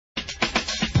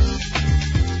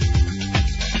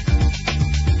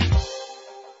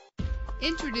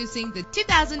Introducing the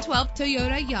 2012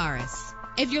 Toyota Yaris.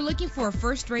 If you're looking for a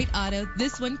first-rate auto,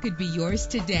 this one could be yours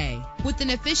today. With an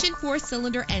efficient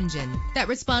 4-cylinder engine that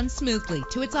responds smoothly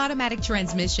to its automatic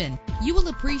transmission, you will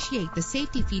appreciate the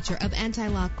safety feature of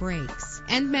anti-lock brakes.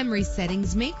 And memory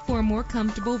settings make for a more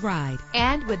comfortable ride.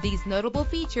 And with these notable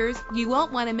features, you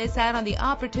won't want to miss out on the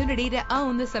opportunity to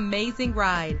own this amazing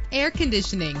ride. Air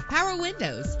conditioning, power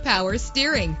windows, power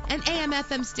steering, an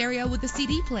AM/FM stereo with a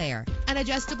CD player, an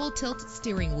adjustable tilt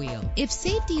steering wheel. If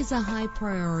safety is a high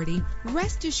priority,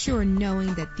 rest assured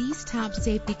knowing that these top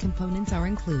safety components are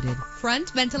included: front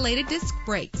ventilated disc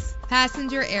brakes,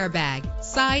 passenger airbag,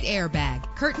 side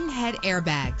airbag, curtain head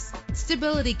airbags,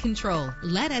 stability control.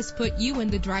 Let us put you in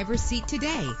the driver's seat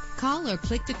today. Call or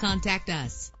click to contact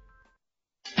us.